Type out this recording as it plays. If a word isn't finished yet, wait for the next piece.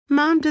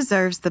Mom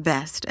deserves the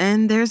best,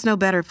 and there's no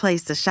better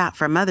place to shop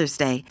for Mother's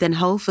Day than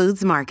Whole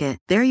Foods Market.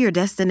 They're your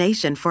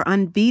destination for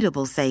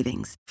unbeatable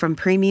savings, from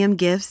premium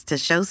gifts to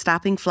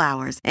show-stopping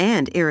flowers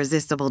and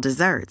irresistible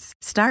desserts.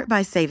 Start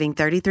by saving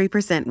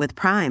 33% with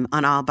Prime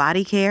on all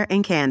body care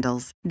and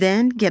candles.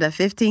 Then get a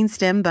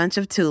 15-stem bunch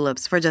of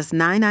tulips for just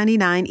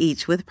 $9.99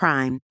 each with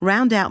Prime.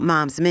 Round out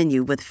Mom's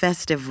menu with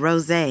festive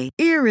rosé,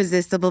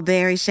 irresistible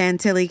berry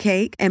chantilly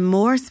cake, and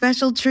more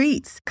special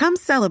treats. Come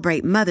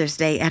celebrate Mother's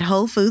Day at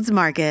Whole Foods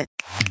Market.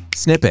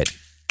 Snippet,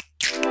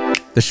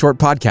 the short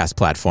podcast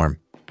platform.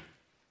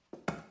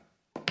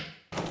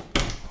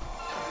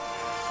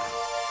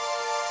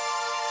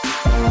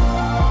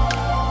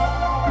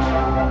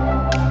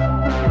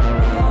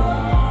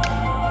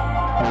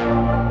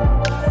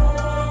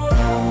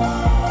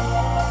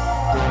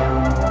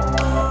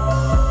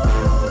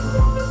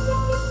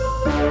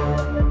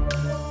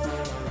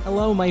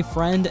 Hello, my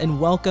friend, and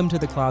welcome to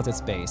The Closet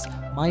Space.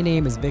 My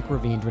name is Vic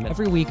Ravindran, and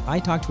every week I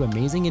talk to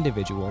amazing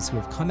individuals who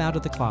have come out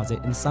of the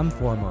closet in some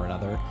form or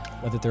another,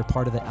 whether they're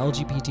part of the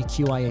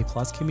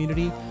LGBTQIA+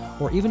 community,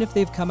 or even if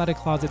they've come out of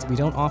closets we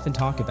don't often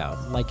talk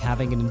about, like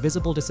having an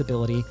invisible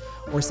disability,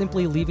 or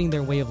simply leaving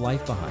their way of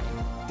life behind.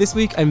 This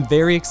week, I'm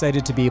very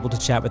excited to be able to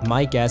chat with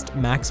my guest,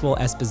 Maxwell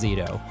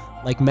Esposito.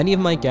 Like many of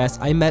my guests,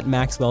 I met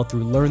Maxwell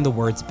through Learn the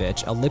Words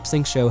Bitch, a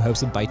lip-sync show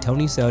hosted by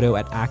Tony Soto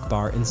at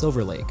Akbar in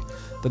Silver Lake.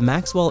 But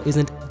Maxwell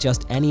isn't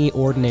just any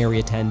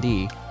ordinary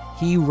attendee.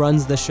 He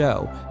runs the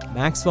show.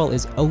 Maxwell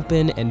is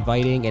open,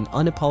 inviting, and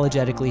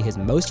unapologetically his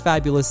most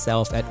fabulous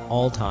self at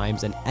all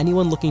times, and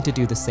anyone looking to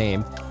do the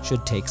same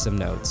should take some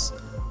notes.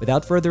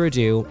 Without further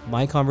ado,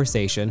 my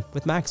conversation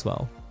with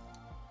Maxwell.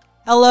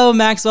 Hello,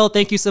 Maxwell.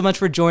 Thank you so much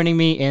for joining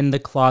me in The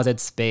Closet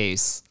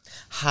Space.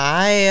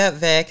 Hi,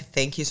 Vic.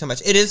 Thank you so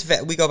much. It is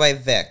Vic. We go by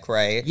Vic,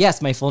 right?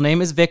 Yes, my full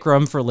name is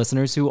Vikram for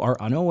listeners who are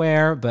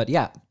unaware, but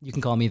yeah, you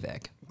can call me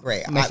Vic.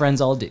 Great. My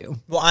friends all do.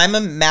 Well, I'm a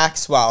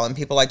Maxwell, and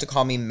people like to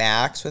call me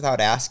Max without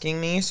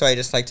asking me, so I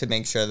just like to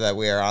make sure that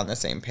we are on the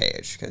same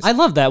page. I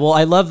love that. Well,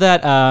 I love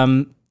that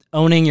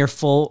owning your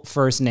full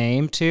first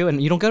name too,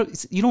 and you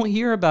don't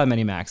hear about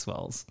many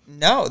Maxwells.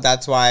 No,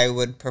 that's why I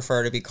would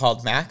prefer to be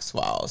called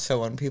Maxwell.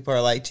 So when people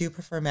are like, "Do you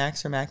prefer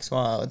Max or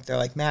Maxwell?" They're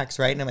like, "Max,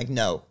 right?" And I'm like,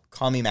 "No,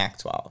 call me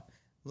Maxwell."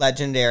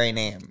 Legendary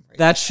name. Right?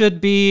 That should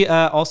be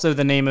also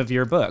the name of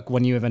your book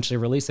when you eventually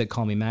release it.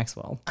 Call Me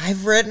Maxwell.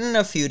 I've written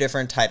a few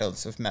different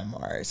titles of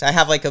memoirs. I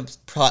have like a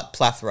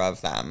plethora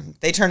of them.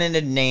 They turn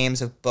into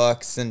names of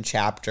books and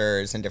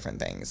chapters and different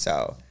things.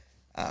 So,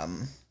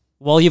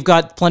 well, you've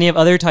got plenty of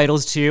other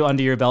titles too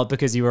under your belt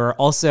because you are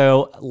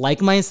also,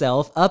 like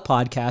myself, a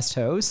podcast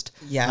host.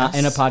 Yes.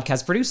 And a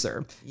podcast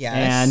producer.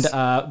 Yes.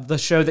 And the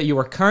show that you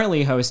are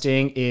currently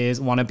hosting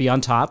is Want to Be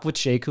on Top with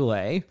Shea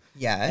Coulee.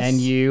 Yes. And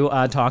you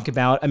talk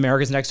about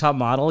America's Next Top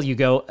Model. You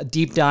go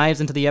deep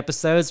dives into the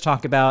episodes,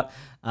 talk about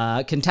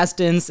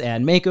contestants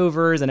and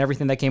makeovers and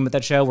everything that came with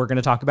that show. We're going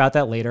to talk about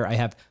that later. I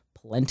have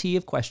plenty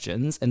of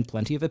questions and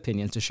plenty of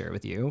opinions to share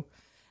with you.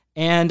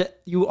 And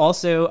you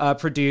also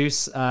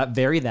produce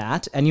Vary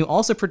That, and you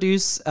also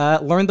produce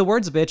Learn the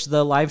Words Bitch,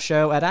 the live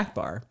show at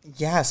Akbar.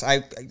 Yes,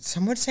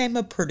 some would say I'm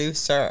a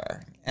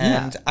producer,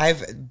 and yeah.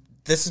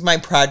 This is my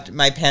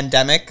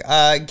pandemic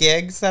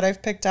gigs that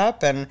I've picked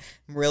up, and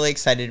I'm really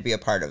excited to be a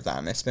part of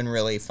them. It's been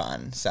really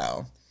fun.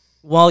 So,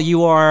 well,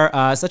 you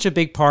are such a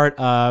big part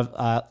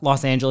of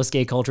Los Angeles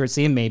gay culture, it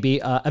seems,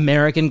 maybe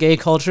American gay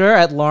culture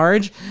at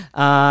large.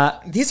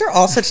 These are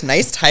all such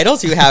nice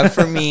titles you have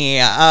for me.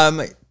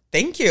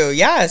 Thank you.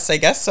 Yes, I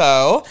guess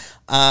so.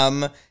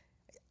 I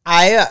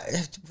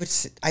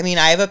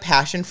have a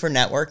passion for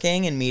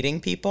networking and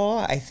meeting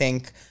people. I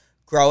think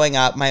growing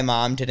up, my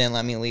mom didn't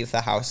let me leave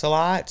the house a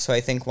lot. So I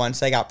think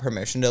once I got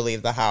permission to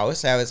leave the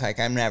house, I was like,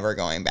 I'm never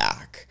going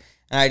back.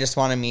 And I just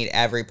want to meet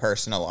every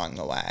person along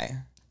the way.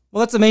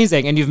 Well, that's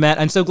amazing. And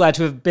I'm so glad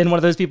to have been one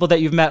of those people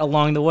that you've met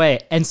along the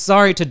way. And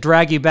sorry to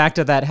drag you back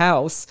to that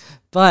house,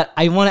 but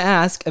I want to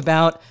ask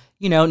about,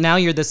 now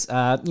you're this,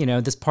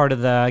 this part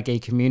of the gay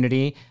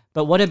community.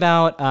 But what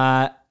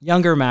about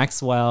younger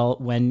Maxwell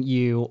when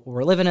you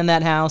were living in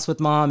that house with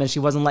mom and she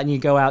wasn't letting you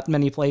go out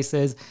many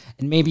places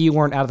and maybe you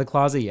weren't out of the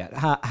closet yet?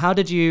 How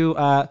did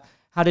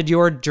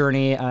your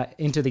journey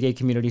into the gay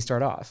community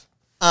start off?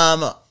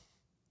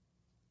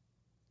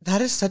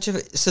 That's such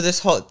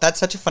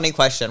a funny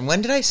question.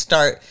 When did I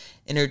start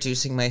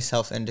introducing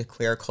myself into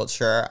queer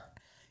culture?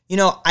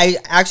 I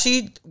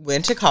actually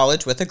went to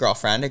college with a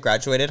girlfriend. I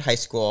graduated high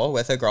school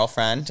with a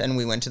girlfriend, and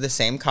we went to the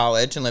same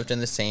college and lived in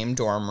the same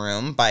dorm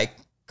room by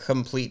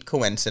complete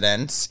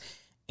coincidence.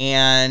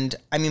 And,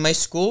 my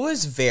school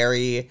was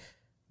very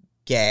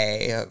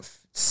gay,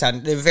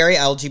 very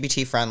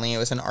LGBT friendly. It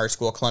was an art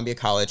school, Columbia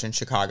College in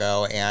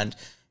Chicago, and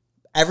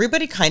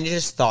everybody kind of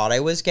just thought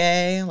I was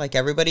gay. Like,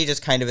 everybody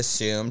just kind of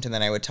assumed, and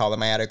then I would tell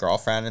them I had a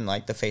girlfriend, and,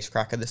 like, the face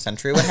crack of the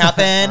century would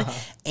happen.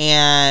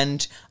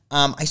 And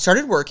I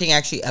started working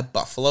actually at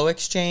Buffalo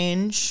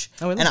Exchange.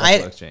 Oh, I love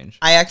Buffalo Exchange.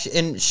 I actually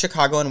in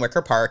Chicago in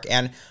Wicker Park,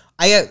 and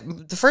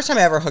the first time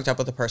I ever hooked up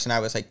with a person, I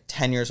was like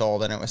 10 years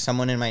old, and it was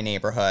someone in my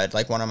neighborhood,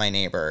 like one of my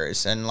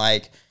neighbors, and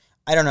like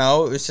I don't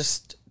know. It was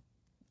just,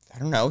 I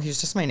don't know. He was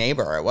just my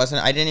neighbor.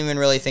 I didn't even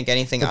really think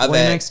anything of boy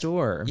it. Next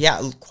door.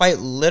 Yeah, quite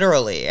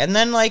literally. And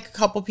then like a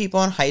couple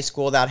people in high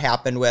school that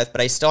happened with,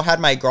 but I still had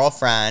my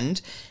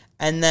girlfriend.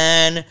 And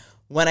then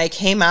when I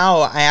came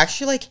out, I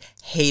actually like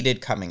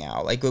hated coming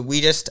out. Like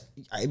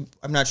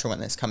I'm not sure when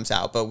this comes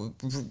out, but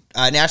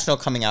National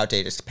Coming Out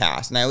Day just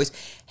passed. And I always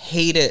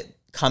hated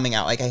coming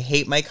out. Like I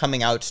hate my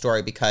coming out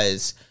story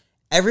because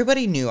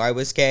everybody knew I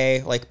was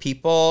gay. Like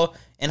people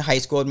in high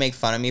school would make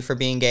fun of me for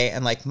being gay.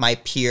 And like my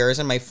peers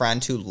and my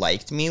friends who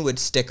liked me would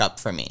stick up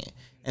for me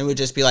and would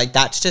just be like,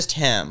 that's just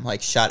him.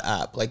 Like, shut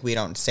up. Like we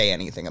don't say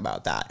anything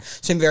about that.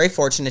 So I'm very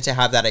fortunate to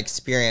have that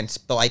experience.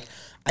 But like,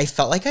 I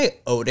felt like I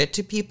owed it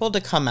to people to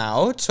come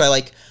out. So I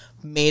like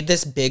made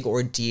this big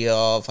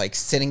ordeal of like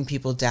sitting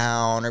people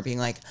down or being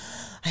like,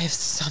 I have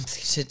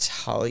something to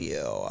tell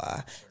you.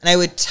 And I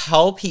would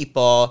tell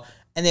people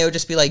and they would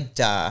just be like,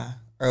 duh,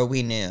 or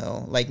we knew,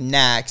 like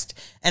next.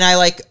 And I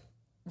like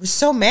was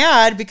so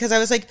mad because I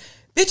was like,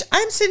 bitch,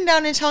 I'm sitting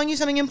down and telling you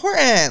something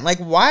important. Like,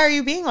 why are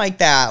you being like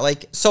that?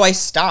 Like, so I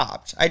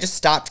stopped. I just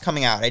stopped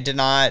coming out. I did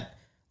not,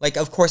 like,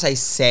 of course I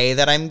say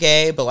that I'm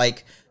gay, but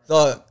like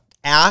the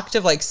act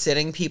of like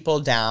sitting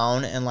people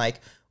down and like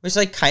was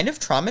like kind of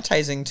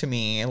traumatizing to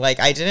me. Like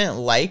I didn't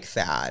like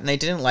that. And I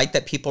didn't like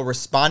that people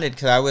responded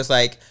because I was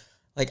like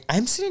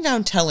I'm sitting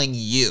down telling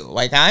you.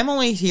 Like I'm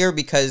only here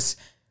because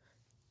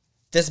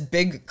this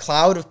big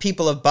cloud of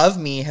people above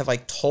me have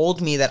like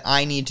told me that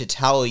I need to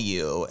tell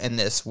you in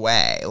this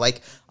way.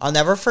 Like I'll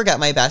never forget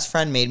my best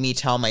friend made me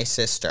tell my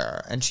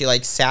sister. And she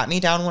like sat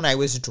me down when I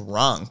was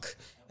drunk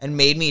and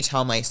made me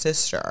tell my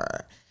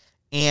sister.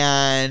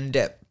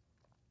 And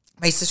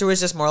my sister was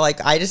just more like,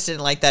 I just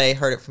didn't like that I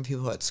heard it from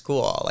people at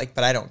school, like,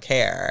 but I don't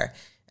care.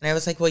 And I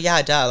was like, well,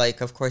 yeah, duh,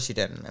 like, of course you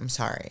didn't. I'm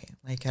sorry.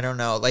 Like, I don't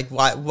know. Like,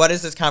 what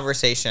is this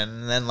conversation?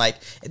 And then, like,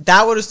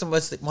 that was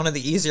one of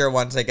the easier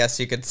ones, I guess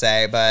you could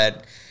say.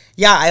 But,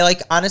 yeah, I,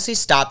 like, honestly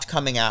stopped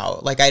coming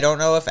out. Like, I don't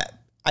know if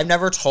I've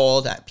never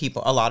told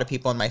a lot of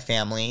people in my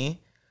family.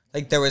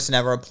 Like, there was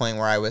never a point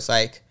where I was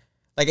like,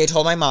 I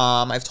told my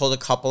mom, I've told a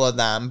couple of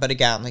them, but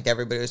again, like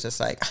everybody was just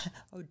like,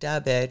 oh,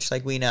 duh, bitch,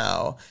 like we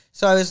know.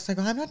 So I was like,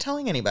 well, I'm not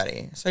telling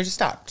anybody. So I just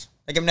stopped.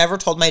 Like I've never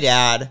told my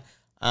dad.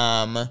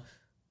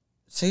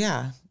 So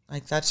yeah,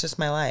 like that's just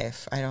my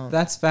life.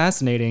 That's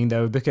fascinating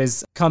though,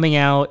 because coming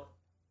out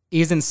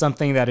isn't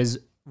something that is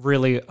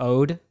really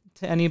owed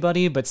to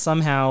anybody, but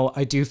somehow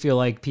I do feel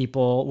like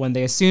people, when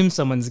they assume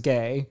someone's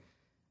gay,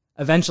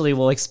 eventually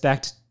will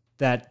expect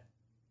that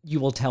you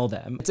will tell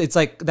them. It's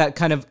like that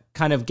kind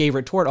of gay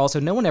retort. Also,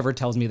 no one ever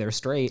tells me they're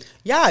straight.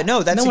 Yeah,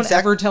 no, that's no one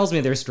ever tells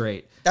me they're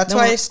straight. That's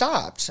why I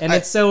stopped. And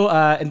it's so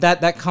and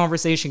that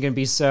conversation can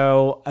be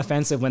so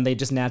offensive when they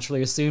just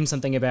naturally assume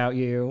something about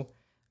you,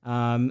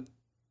 and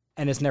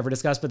it's never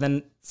discussed. But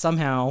then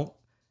somehow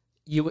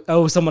you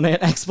owe someone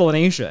an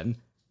explanation.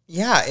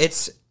 Yeah,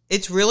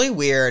 it's really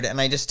weird, and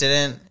I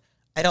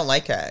don't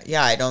like it.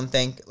 Yeah, I don't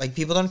think like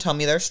people don't tell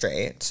me they're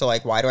straight. So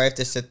like, why do I have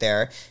to sit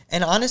there?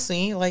 And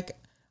honestly, like.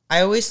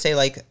 I always say,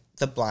 like,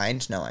 the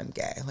blind know I'm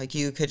gay. Like,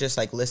 you could just,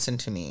 like, listen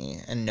to me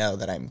and know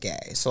that I'm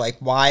gay. So, like,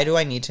 why do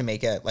I need to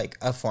make it, like,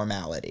 a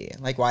formality?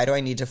 Like, why do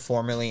I need to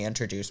formally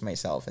introduce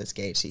myself as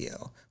gay to you?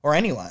 Or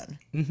anyone?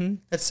 Mm-hmm.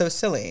 That's so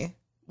silly.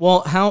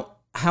 Well,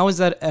 how is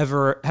that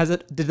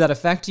did that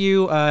affect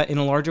you in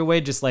a larger way?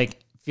 Just, like,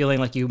 feeling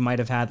like you might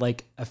have had,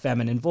 like, a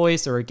feminine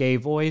voice or a gay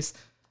voice?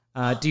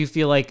 Do you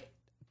feel like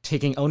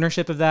taking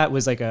ownership of that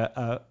was, like,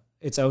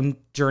 its own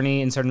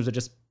journey in terms of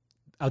just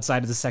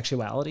outside of the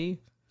sexuality?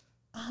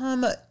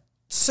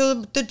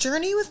 So the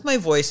journey with my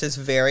voice is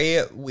very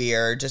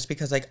weird just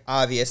because, like,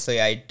 obviously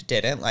I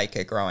didn't like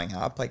it growing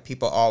up. Like,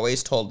 people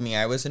always told me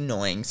I was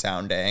annoying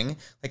sounding.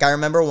 Like, I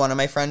remember one of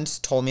my friends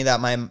told me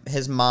that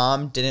his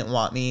mom didn't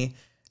want me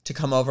to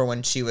come over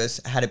when she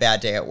had a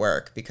bad day at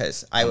work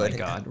because I would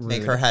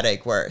make her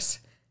headache worse.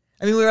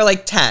 I mean, we were,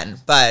 like, 10,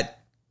 but...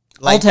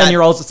 Like all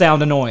 10-year-olds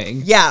sound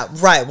annoying. Yeah,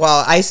 right.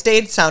 Well, I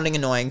stayed sounding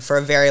annoying for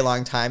a very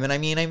long time, and I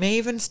mean, I may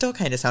even still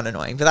kind of sound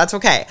annoying, but that's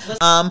okay.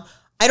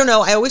 I don't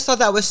know. I always thought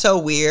that was so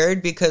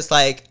weird because,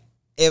 like,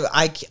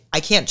 I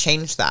can't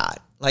change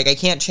that. Like, I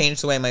can't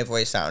change the way my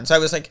voice sounds. So I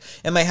was, like,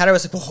 in my head, I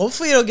was like, well,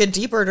 hopefully it'll get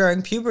deeper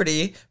during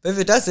puberty. But if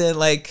it doesn't,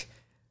 like,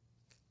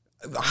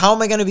 how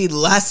am I going to be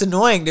less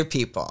annoying to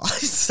people?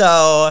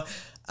 So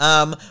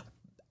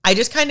I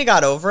just kind of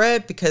got over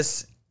it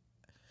because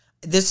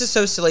this is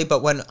so silly.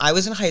 But when I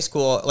was in high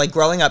school, like,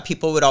 growing up,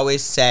 people would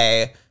always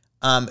say,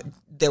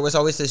 there was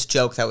always this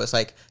joke that was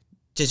like,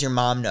 does your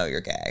mom know you're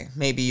gay?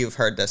 Maybe you've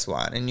heard this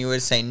one. And you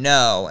would say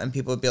no. And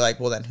people would be like,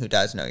 well, then who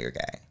does know you're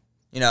gay?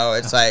 You know,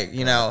 it's like,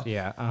 you know.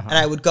 Yeah. Uh-huh. And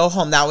I would go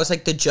home. That was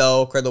like the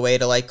joke or the way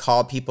to like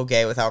call people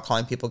gay without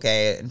calling people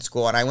gay in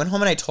school. And I went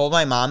home and I told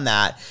my mom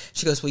that.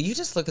 She goes, well, you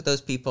just look at those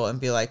people and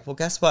be like, well,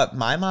 guess what?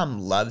 My mom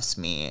loves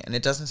me. And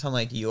it doesn't sound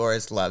like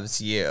yours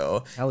loves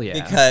you. Hell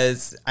yeah.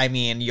 Because, I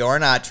mean, you're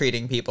not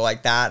treating people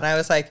like that. And I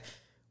was like,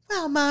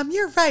 well, Mom,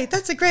 you're right.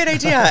 That's a great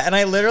idea. And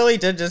I literally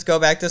did just go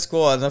back to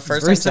school. And the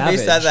first time somebody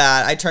said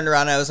that, I turned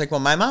around and I was like, well,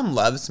 my mom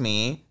loves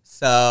me.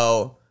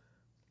 So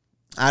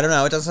I don't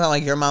know. It doesn't sound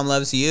like your mom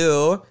loves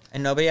you.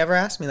 And nobody ever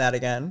asked me that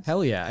again.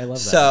 Hell yeah, I love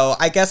that. So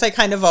I guess I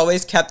kind of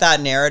always kept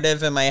that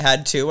narrative in my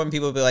head too. When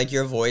people be like,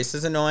 your voice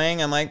is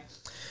annoying. I'm like,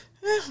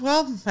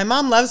 well, my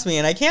mom loves me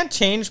and I can't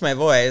change my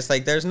voice.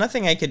 Like there's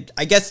nothing I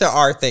guess there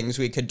are things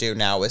we could do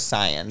now with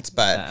science,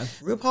 but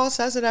RuPaul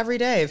says it every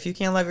day. If you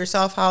can't love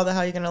yourself, how the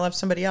hell are you going to love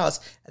somebody else?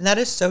 And that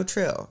is so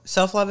true.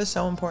 Self-love is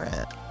so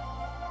important.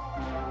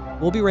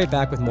 We'll be right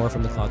back with more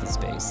from The Closet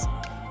Space.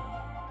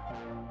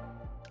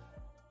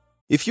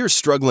 If you're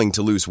struggling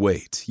to lose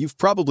weight, you've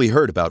probably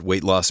heard about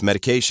weight loss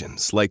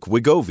medications like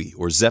Wegovy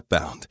or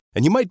Zepbound,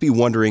 and you might be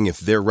wondering if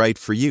they're right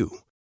for you.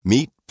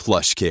 Meet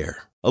PlushCare,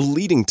 a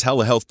leading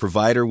telehealth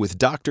provider with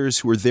doctors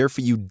who are there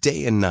for you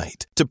day and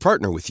night to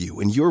partner with you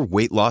in your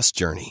weight loss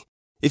journey.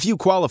 If you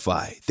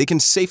qualify, they can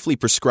safely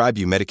prescribe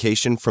you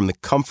medication from the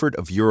comfort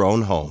of your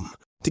own home.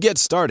 To get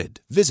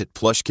started, visit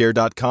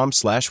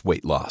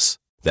plushcare.com/weightloss.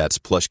 That's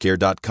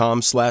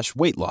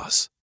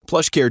plushcare.com/weightloss.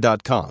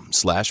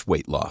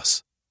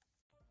 plushcare.com/weightloss.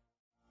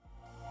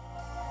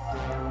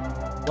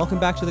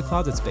 Welcome back to The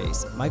Closet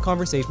Space. My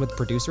conversation with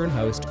producer and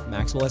host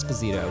Maxwell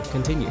Esposito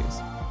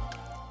continues.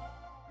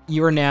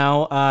 You are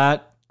now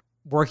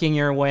working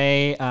your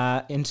way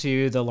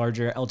into the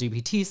larger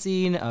LGBT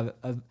scene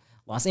of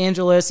Los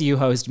Angeles. You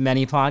host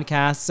many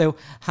podcasts. So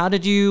how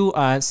did you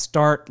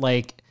start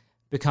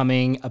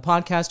becoming a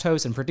podcast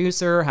host and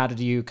producer? How did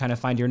you kind of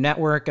find your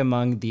network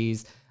among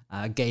these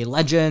gay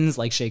legends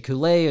like Shea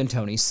Coulee and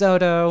Tony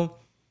Soto?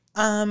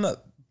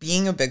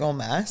 Being a big ol'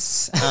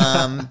 mess,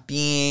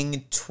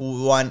 being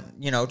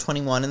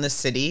 21 in the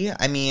city.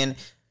 I mean,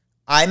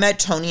 I met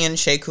Tony and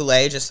Shea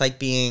Coulee just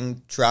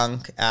being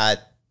drunk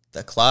at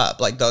the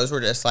club. Those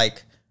were just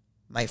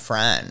my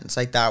friends.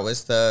 That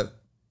was the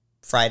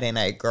Friday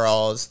night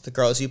girls, the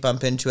girls you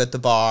bump into at the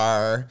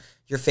bar,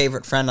 your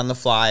favorite friend on the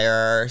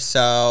flyer.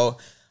 So,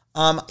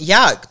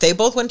 they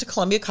both went to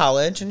Columbia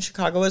College in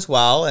Chicago as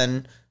well,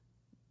 and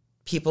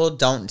people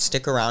don't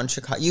stick around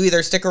Chicago. You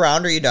either stick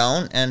around or you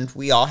don't, and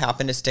we all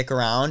happened to stick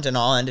around and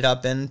all ended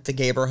up in the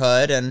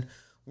neighborhood and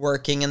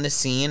working in the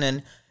scene.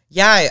 And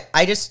I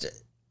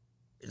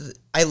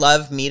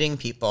love meeting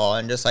people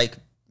and just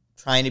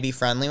trying to be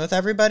friendly with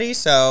everybody.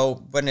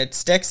 So when it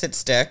sticks,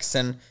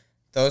 and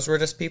those were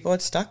just people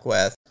it stuck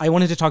with. I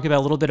wanted to talk about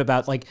a little bit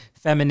about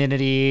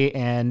femininity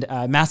and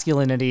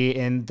masculinity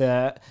in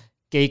the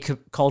gay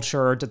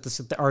culture,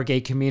 our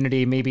gay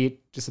community, maybe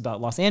just about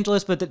Los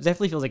Angeles, but it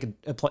definitely feels like it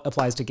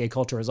applies to gay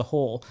culture as a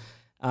whole,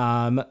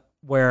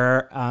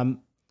 where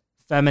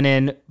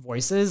feminine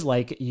voices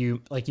you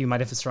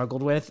might have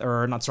struggled with,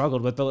 or not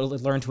struggled with, but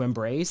learned to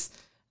embrace,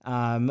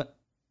 and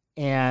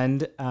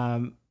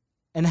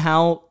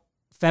how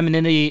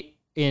femininity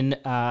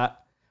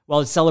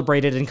while it's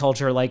celebrated in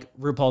culture like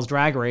RuPaul's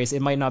Drag Race,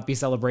 it might not be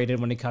celebrated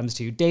when it comes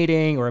to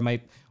dating or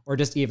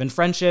just even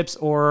friendships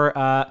or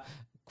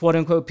quote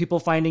unquote people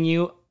finding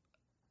you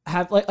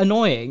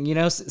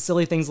annoying,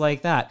 silly things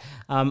like that.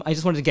 I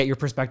just wanted to get your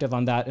perspective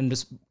on that,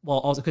 and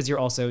also because you're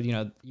also,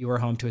 you are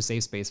home to a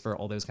safe space for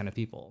all those kind of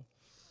people.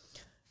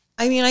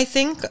 I mean, I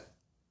think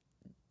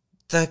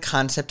the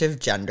concept of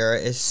gender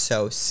is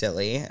so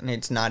silly, and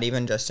it's not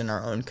even just in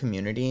our own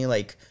community.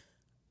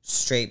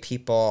 Straight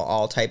people,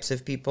 all types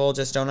of people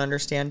just don't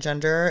understand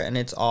gender, and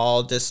it's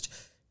all just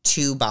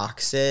two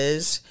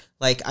boxes.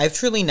 I've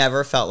truly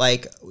never felt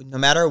no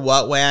matter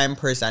what way I'm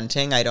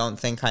presenting, I don't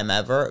think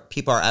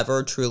people are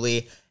ever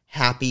truly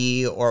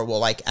happy or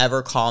will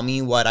ever call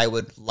me what I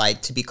would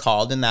like to be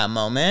called in that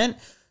moment.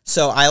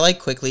 So I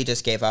quickly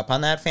just gave up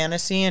on that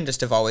fantasy and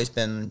just have always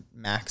been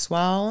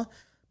Maxwell,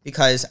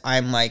 because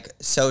I'm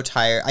so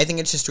tired. I think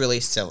it's just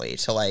really silly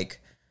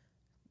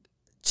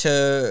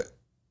to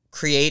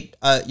create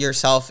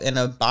yourself in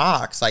a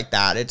box like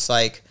that. It's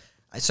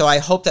so I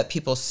hope that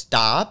people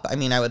stop. I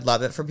mean, I would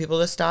love it for people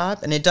to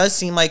stop. And it does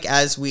seem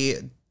as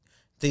the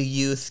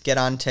youth get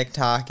on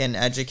TikTok and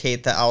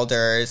educate the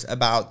elders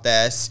about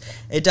this,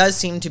 it does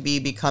seem to be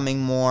becoming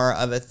more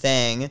of a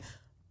thing.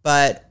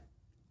 But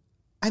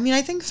I mean,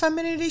 I think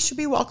femininity should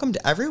be welcomed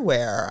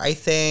everywhere. I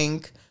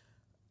think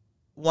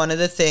one of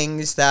the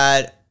things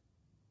that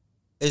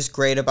is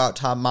great about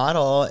Top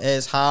Model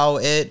is how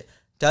it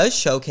does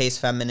showcase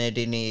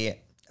femininity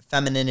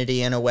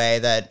in a way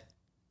that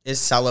is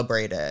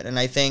celebrated. And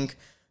I think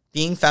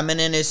being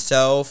feminine is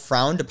so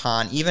frowned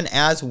upon, even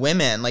as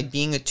women.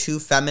 Being too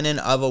feminine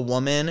of a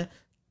woman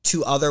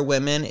to other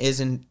women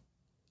is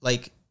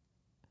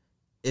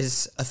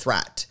a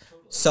threat.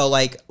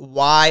 So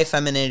why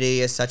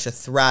femininity is such a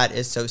threat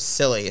is so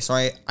silly. So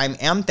I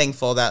am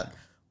thankful that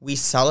we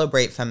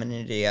celebrate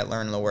femininity at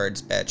Learn the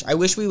Words, bitch. I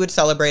wish we would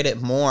celebrate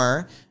it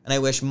more, and I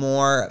wish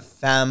more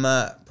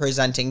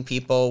femme-presenting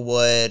people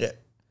would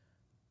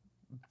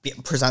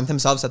present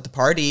themselves at the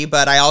party,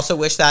 but I also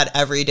wish that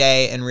every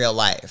day in real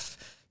life.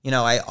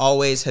 I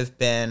always have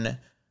been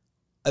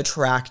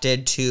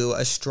attracted to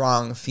a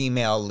strong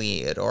female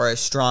lead or a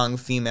strong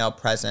female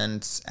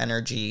presence,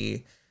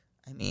 energy.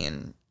 I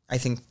mean, I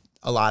think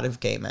a lot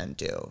of gay men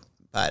do,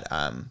 but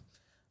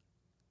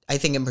I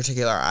think in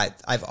particular,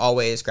 I've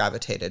always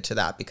gravitated to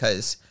that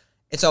because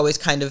it's always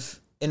kind of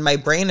in my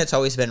brain, it's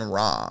always been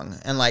wrong.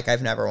 And like,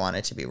 I've never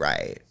wanted to be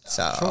right.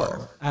 So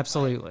Sure,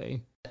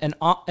 absolutely.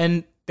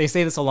 And they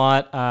say this a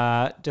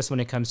lot just when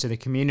it comes to the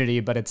community,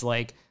 but it's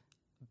like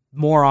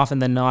more often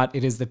than not,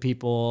 it is the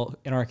people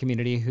in our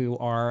community who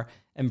are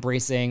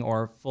embracing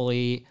or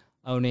fully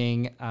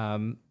owning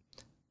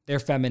their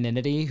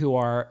femininity, who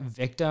are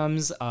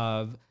victims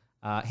of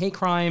hate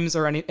crimes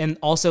and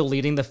also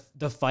leading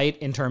the fight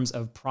in terms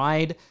of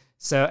pride.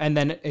 So, and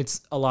then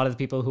it's a lot of the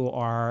people who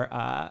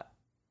are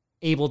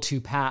able to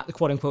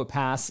quote unquote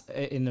pass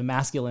in the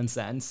masculine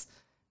sense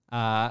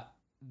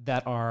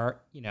that are,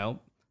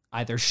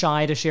 either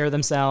shy to share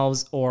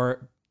themselves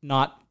or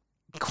not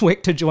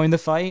quick to join the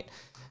fight.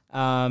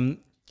 When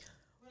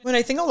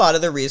I think a lot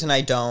of the reason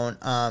I don't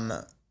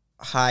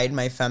hide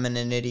my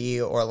femininity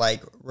or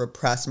like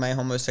repress my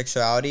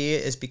homosexuality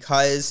is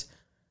because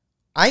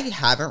I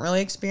haven't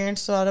really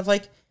experienced a lot of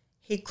like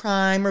hate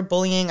crime or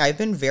bullying. I've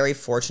been very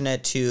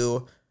fortunate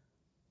to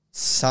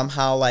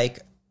somehow like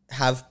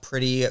have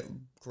pretty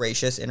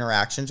gracious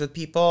interactions with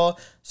people.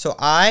 So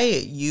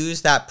I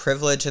use that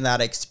privilege and that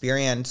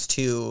experience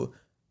to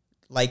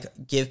like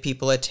give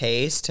people a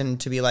taste and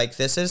to be like,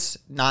 this is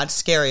not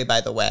scary,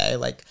 by the way.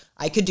 Like,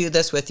 I could do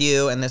this with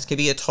you and this could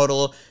be a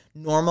total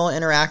normal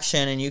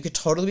interaction and you could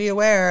totally be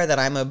aware that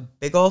I'm a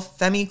big old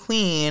femi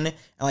queen and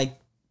like,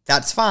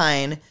 that's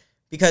fine.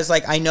 Because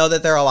like, I know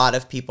that there are a lot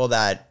of people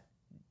that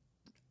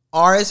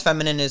are as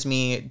feminine as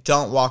me,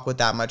 don't walk with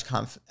that much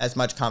as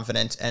much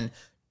confidence and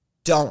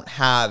don't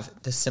have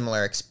the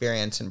similar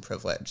experience and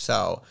privilege.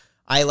 So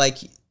I like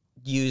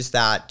use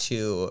that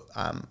to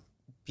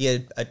be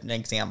an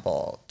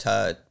example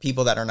to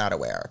people that are not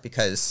aware,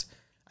 because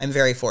I'm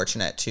very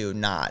fortunate to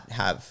not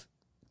have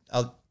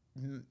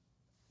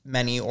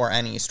many or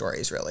any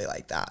stories really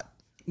like that.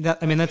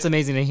 That's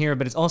amazing to hear,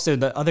 but it's also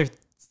the other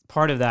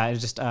part of that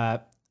is just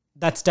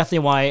that's definitely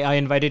why I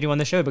invited you on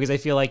the show, because I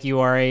feel like you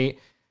are a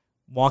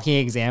walking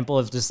example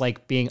of just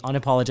like being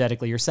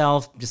unapologetically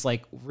yourself, just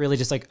like really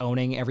just like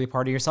owning every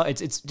part of yourself.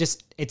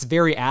 It's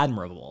very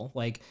admirable,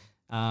 like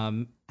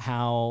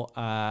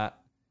how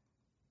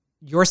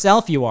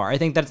yourself you are. I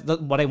think that's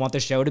what I want the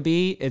show to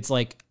be. It's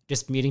like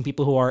just meeting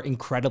people who are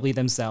incredibly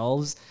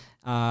themselves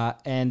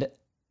and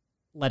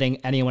letting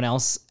anyone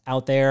else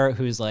out there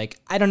who's like,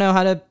 I don't know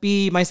how to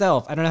be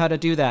myself, I don't know how to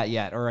do that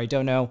yet, or I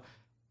don't know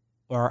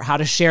or how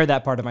to share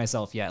that part of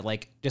myself yet.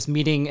 Like just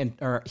meeting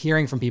or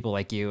hearing from people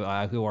like you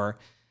who are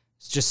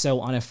just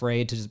so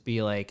unafraid to just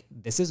be like,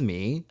 this is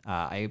me.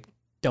 I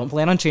don't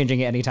plan on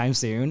changing it anytime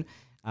soon.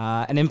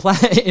 And in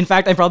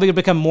fact, I'm probably gonna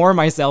become more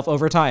myself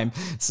over time.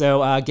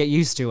 So get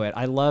used to it.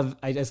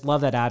 I just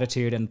love that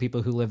attitude and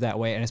people who live that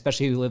way, and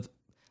especially who live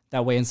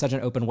that way in such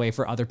an open way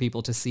for other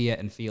people to see it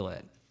and feel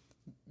it.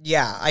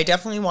 Yeah, I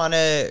definitely want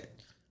to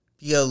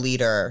be a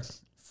leader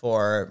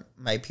for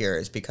my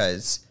peers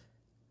because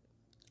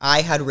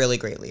I had really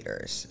great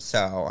leaders.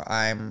 So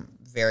I'm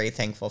very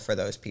thankful for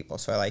those people.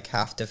 So I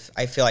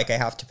feel like I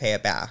have to pay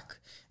it back.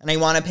 And I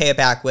want to pay it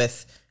back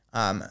with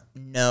no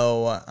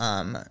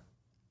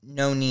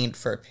need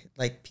for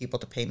like people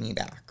to pay me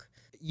back.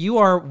 You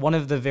are one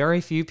of the very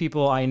few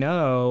people I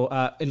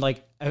know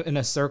in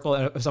a circle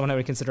of someone I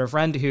would consider a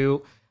friend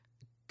who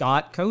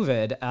got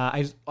COVID.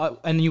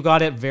 And you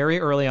got it very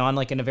early on,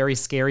 like in a very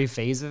scary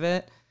phase of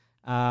it,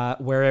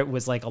 where it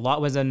was like a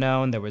lot was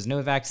unknown. There was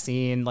no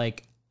vaccine.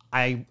 Like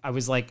I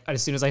was like,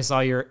 as soon as I saw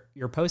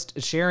your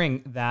post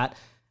sharing that,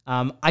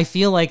 I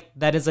feel like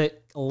that is a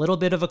little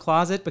bit of a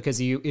closet, because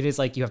it is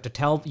like you have to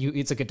tell you,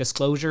 it's like a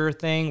disclosure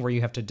thing where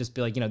you have to just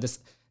be like, this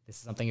is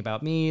something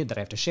about me that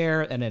I have to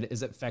share, and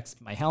it affects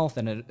my health,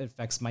 and it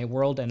affects my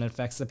world, and it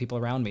affects the people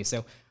around me.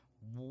 So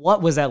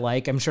what was that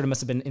like? I'm sure it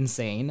must have been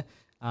insane.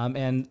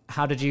 And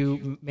how did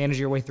you manage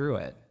your way through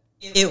it?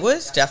 It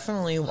was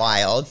definitely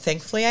wild.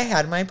 Thankfully, I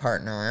had my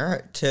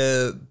partner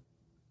to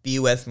be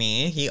with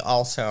me. He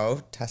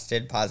also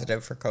tested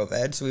positive for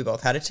COVID, so we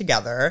both had it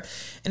together.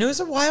 And it was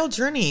a wild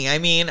journey. I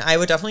mean, I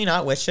would definitely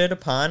not wish it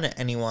upon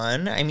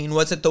anyone. I mean,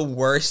 was it the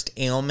worst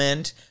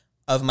ailment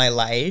of my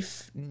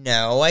life?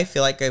 No, I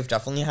feel like I've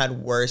definitely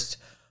had worse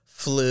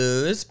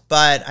flus.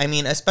 But I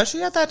mean,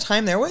 especially at that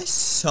time, there was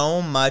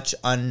so much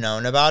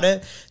unknown about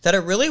it that it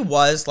really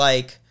was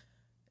like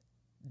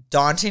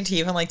daunting to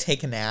even like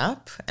take a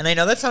nap. And I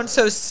know that sounds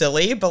so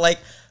silly, but like,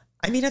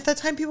 I mean, at that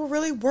time, people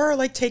really were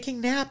like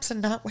taking naps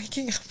and not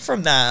waking up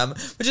from them,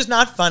 which is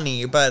not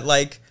funny, but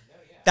like,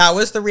 that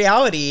was the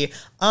reality.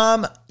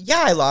 Yeah,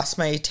 I lost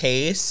my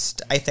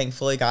taste. I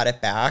thankfully got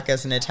it back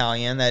as an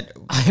Italian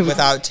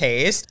without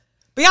taste.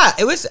 But yeah,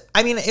 it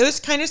was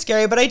kind of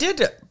scary, but I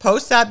did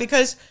post that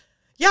because,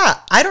 yeah,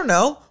 I don't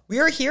know. We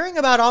were hearing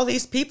about all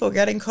these people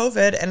getting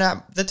COVID, and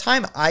at the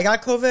time I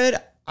got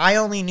COVID, I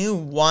only knew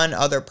one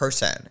other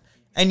person.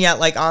 And yet,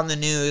 like, on the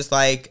news,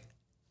 like,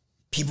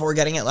 people were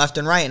getting it left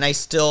and right, and I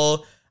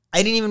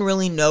didn't even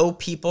really know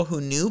people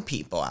who knew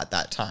people at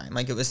that time.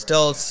 Like, it was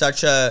still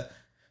it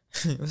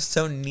was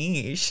so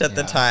niche at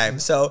the time.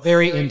 So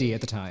very indie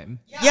at the time.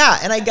 Yeah,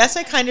 and I guess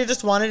I kind of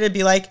just wanted to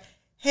be like,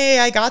 hey,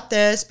 I got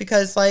this,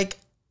 because, like,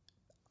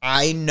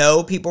 I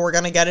know people were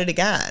going to get it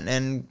again,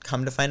 and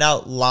come to find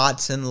out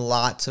lots and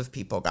lots of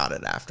people got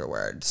it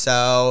afterward.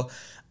 So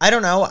I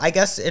don't know. I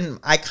guess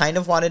I kind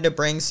of wanted to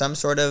bring some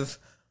sort of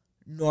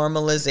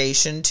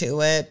normalization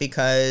to it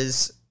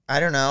because I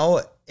don't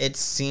know. It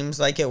seems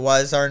like it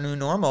was our new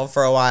normal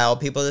for a while.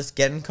 People just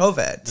getting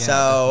COVID. Yeah,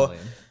 so,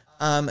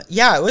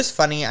 yeah, it was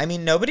funny. I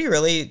mean,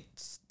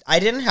 I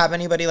didn't have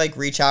anybody like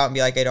reach out and be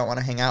like, I don't want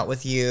to hang out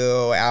with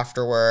you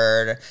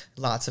afterward.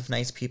 Lots of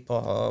nice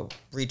people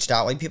reached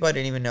out. Like people I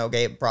didn't even know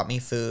brought me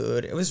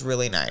food. It was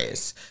really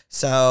nice.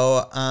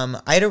 So,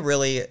 I had a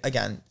really,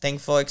 again,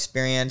 thankful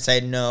experience. I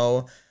had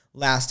no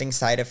lasting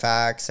side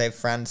effects. I have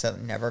friends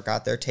that never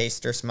got their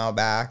taste or smell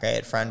back. I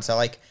had friends that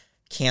like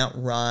can't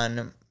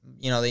run.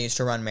 They used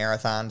to run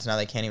marathons. Now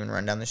they can't even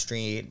run down the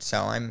street.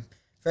 So I'm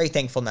very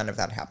thankful none of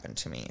that happened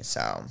to me.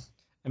 So,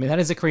 I mean, that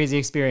is a crazy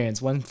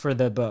experience. One for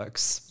the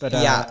books, but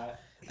yeah.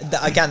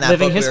 Again, that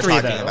living book history, we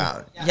were talking though.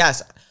 about. Yeah.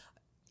 Yes.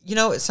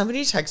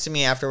 Somebody texted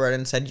me afterward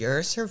and said, you're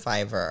a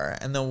survivor.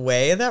 And the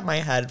way that my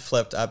head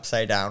flipped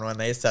upside down when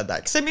they said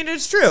that, because I mean,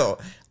 it's true.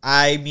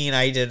 I mean,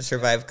 I did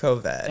survive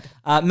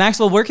COVID.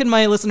 Maxwell, where can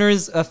my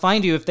listeners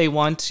find you if they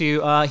want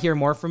to hear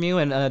more from you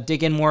and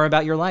dig in more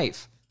about your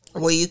life?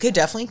 Well, you could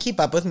definitely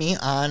keep up with me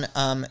on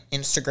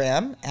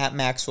Instagram at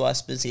Maxwell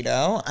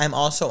Esposito. I'm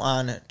also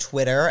on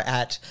Twitter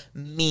at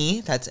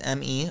that's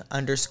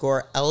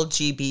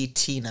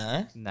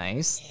me_LGBTina.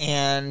 Nice.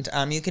 And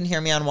you can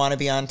hear me on Wanna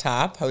Be on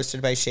Top,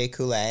 hosted by Shea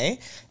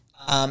Coulee,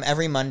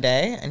 every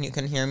Monday. And you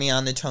can hear me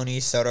on the Tony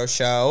Soto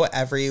Show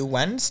every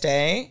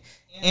Wednesday.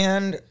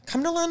 And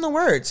come to learn the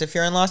words if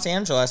you're in Los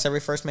Angeles every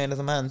first Monday of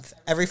the month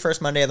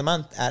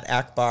at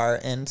Akbar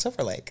in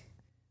Silver Lake.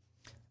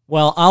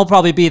 Well, I'll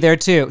probably be there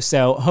too,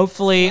 so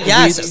hopefully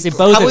we see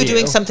both of you. Probably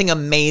doing something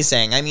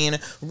amazing. I mean,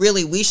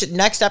 really,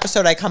 next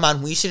episode I come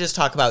on, we should just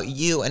talk about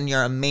you and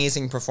your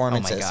amazing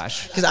performances. Oh my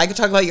gosh. Because I could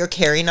talk about your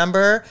carry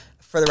number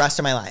for the rest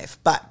of my life,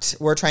 but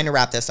we're trying to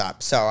wrap this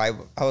up, so I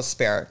will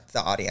spare the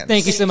audience.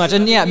 Thank you so much,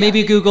 and yeah,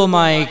 maybe Google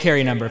my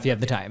carry number if you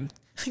have the time.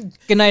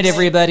 Good night,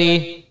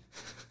 everybody.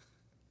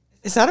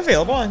 Is that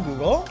available on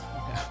Google?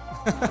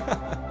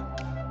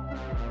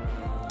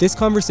 This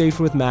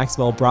conversation with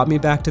Maxwell brought me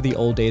back to the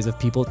old days of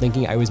people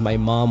thinking I was my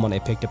mom when I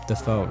picked up the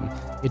phone.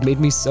 It made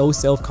me so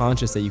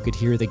self-conscious that you could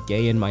hear the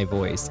gay in my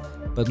voice.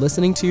 But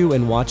listening to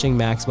and watching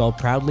Maxwell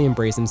proudly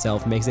embrace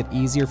himself makes it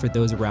easier for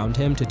those around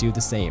him to do the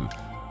same.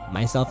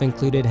 Myself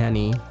included,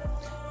 Henny.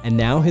 And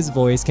now his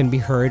voice can be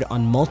heard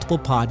on multiple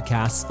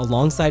podcasts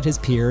alongside his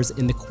peers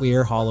in the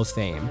Queer Hall of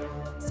Fame.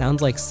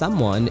 Sounds like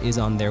someone is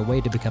on their way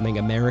to becoming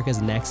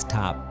America's next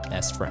top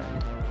best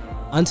friend.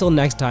 Until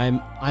next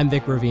time, I'm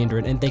Vic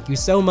Ravindran, and thank you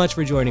so much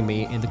for joining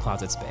me in the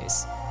Closet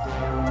Space.